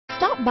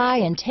Stop by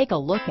and take a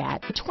look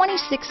at the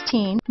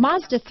 2016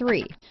 Mazda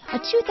 3. A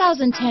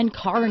 2010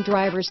 Car and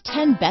Driver's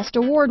 10 Best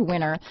Award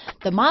winner,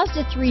 the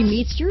Mazda 3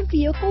 meets your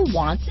vehicle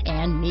wants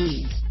and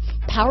needs.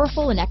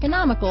 Powerful and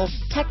economical,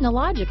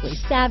 technologically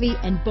savvy,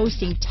 and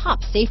boasting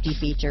top safety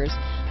features,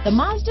 the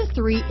Mazda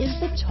 3 is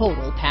the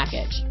total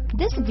package.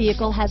 This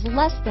vehicle has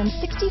less than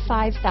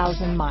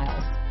 65,000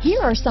 miles. Here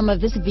are some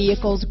of this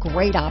vehicle's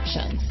great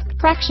options: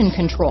 traction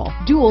control,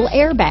 dual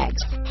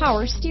airbags,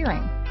 power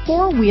steering,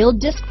 four-wheel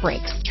disc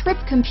brakes, trip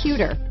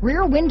computer,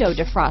 rear window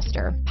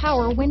defroster,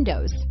 power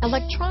windows,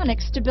 electronic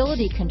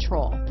stability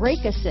control,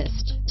 brake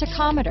assist,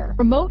 tachometer,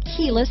 remote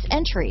keyless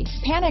entry,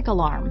 panic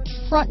alarm,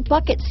 front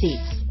bucket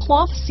seats,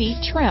 cloth seat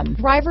trim,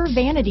 driver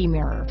vanity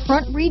mirror,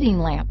 front reading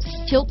lamps,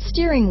 tilt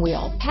steering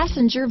wheel,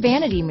 passenger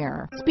vanity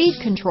mirror,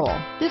 speed control.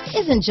 This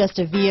isn't just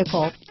a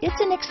vehicle, it's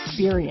an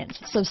experience,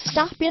 so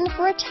stop in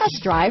for a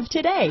test drive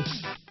today.